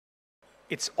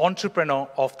its Entrepreneur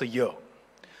of the Year.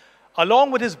 Along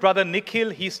with his brother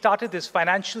Nikhil, he started this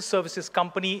financial services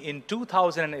company in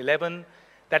 2011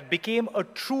 that became a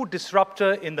true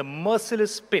disruptor in the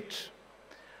merciless pit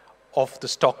of the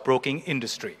stockbroking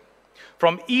industry.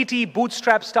 From ET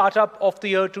Bootstrap Startup of the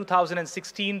Year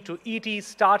 2016 to ET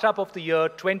Startup of the Year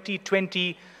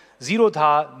 2020,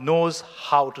 Zerodha knows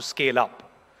how to scale up.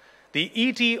 The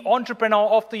ET Entrepreneur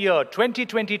of the Year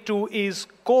 2022 is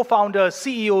co-founder,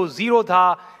 CEO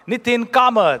Zerodha, Nithin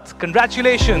Kamath.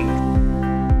 Congratulations.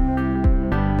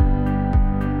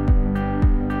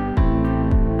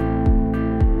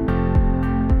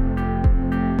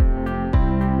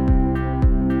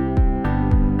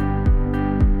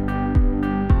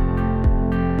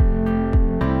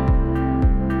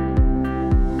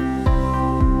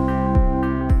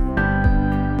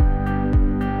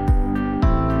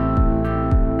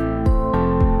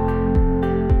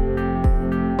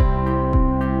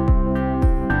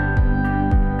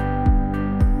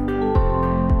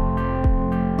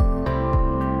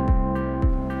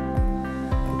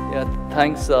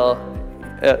 Thanks,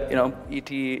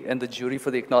 ET and the jury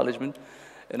for the acknowledgement.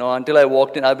 Until I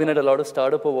walked in, I've been at a lot of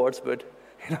startup awards, but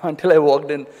until I walked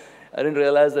in, I didn't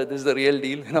realize that this is the real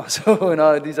deal.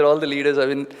 So these are all the leaders I've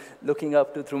been looking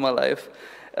up to through my life.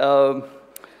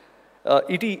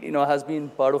 ET, has been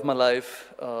part of my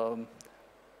life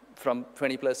from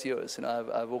 20+ years.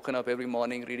 I've woken up every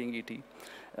morning reading ET.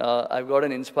 I've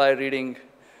gotten inspired reading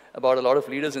about a lot of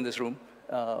leaders in this room.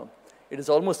 It is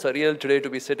almost surreal today to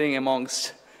be sitting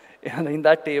amongst in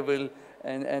that table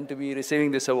and to be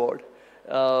receiving this award.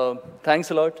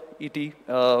 Thanks a lot, ET,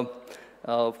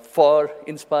 for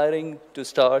inspiring to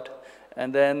start,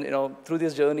 and then through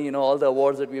this journey, all the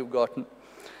awards that we've gotten.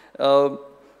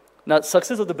 Now,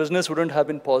 success of the business wouldn't have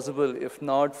been possible if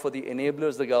not for the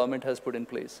enablers the government has put in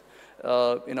place.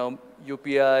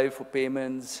 UPI for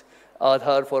payments,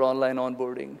 Aadhaar for online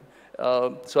onboarding.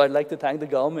 So I'd like to thank the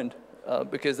government.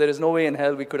 Because there is no way in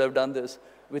hell we could have done this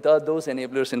without those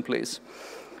enablers in place.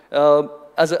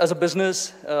 As a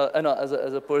business,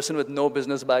 as a person with no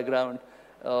business background,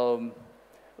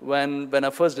 when I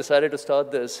first decided to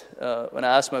start this, when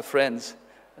I asked my friends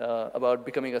about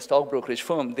becoming a stock brokerage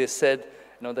firm, they said,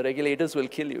 the regulators will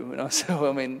kill you. So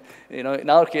I mean, in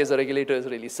our case, the regulator is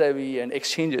really savvy and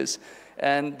exchanges,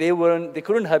 and they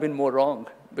couldn't have been more wrong,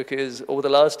 because over the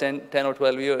last 10 or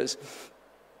 12 years.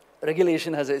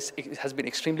 Regulation has been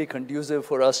extremely conducive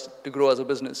for us to grow as a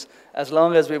business. As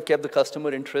long as we've kept the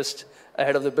customer interest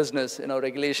ahead of the business,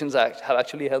 regulations have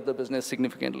actually helped the business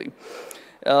significantly.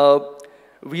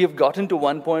 We have gotten to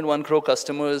 1.1 crore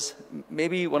customers,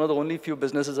 maybe one of the only few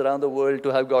businesses around the world to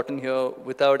have gotten here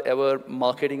without ever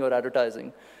marketing or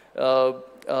advertising.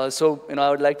 So I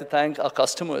would like to thank our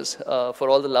customers for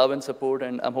all the love and support,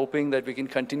 and I'm hoping that we can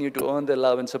continue to earn their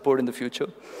love and support in the future.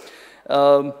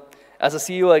 As a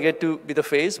CEO, I get to be the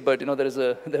face, but there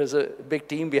is a big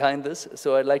team behind this.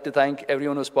 So I'd like to thank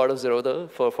everyone who's part of Zerodha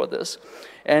for this.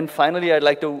 And finally, I'd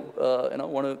like to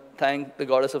want to thank the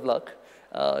goddess of luck.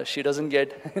 She doesn't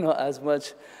get as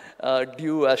much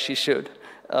due as she should.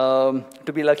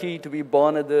 To be lucky to be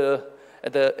born at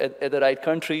the right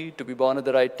country, to be born at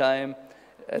the right time,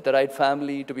 at the right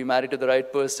family, to be married to the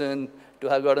right person, to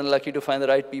have gotten lucky to find the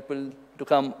right people to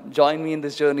come join me in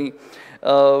this journey.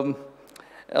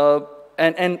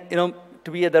 And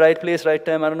to be at the right place, right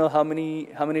time. I don't know how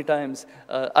many times.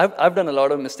 I've done a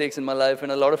lot of mistakes in my life,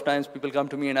 and a lot of times people come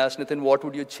to me and ask, Nithin, what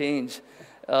would you change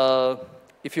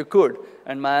if you could?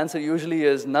 And my answer usually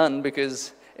is none,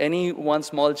 because any one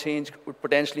small change would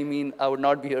potentially mean I would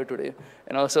not be here today.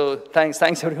 So thanks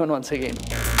everyone once again.